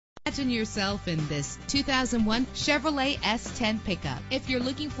Imagine yourself in this 2001 Chevrolet S-10 pickup. If you're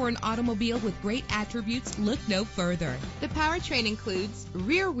looking for an automobile with great attributes, look no further. The powertrain includes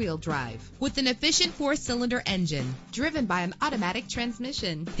rear-wheel drive with an efficient 4-cylinder engine driven by an automatic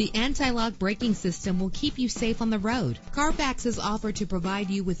transmission. The anti-lock braking system will keep you safe on the road. Carfax is offered to provide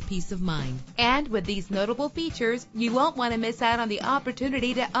you with peace of mind. And with these notable features, you won't want to miss out on the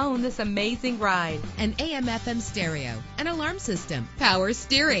opportunity to own this amazing ride. An AM/FM stereo, an alarm system, power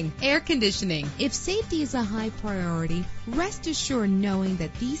steering, air conditioning. If safety is a high priority, rest assured knowing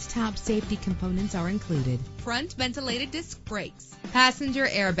that these top safety components are included. Front ventilated disc brakes, passenger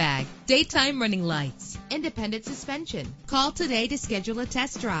airbag, daytime running lights, independent suspension. Call today to schedule a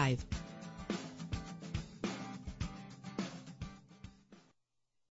test drive.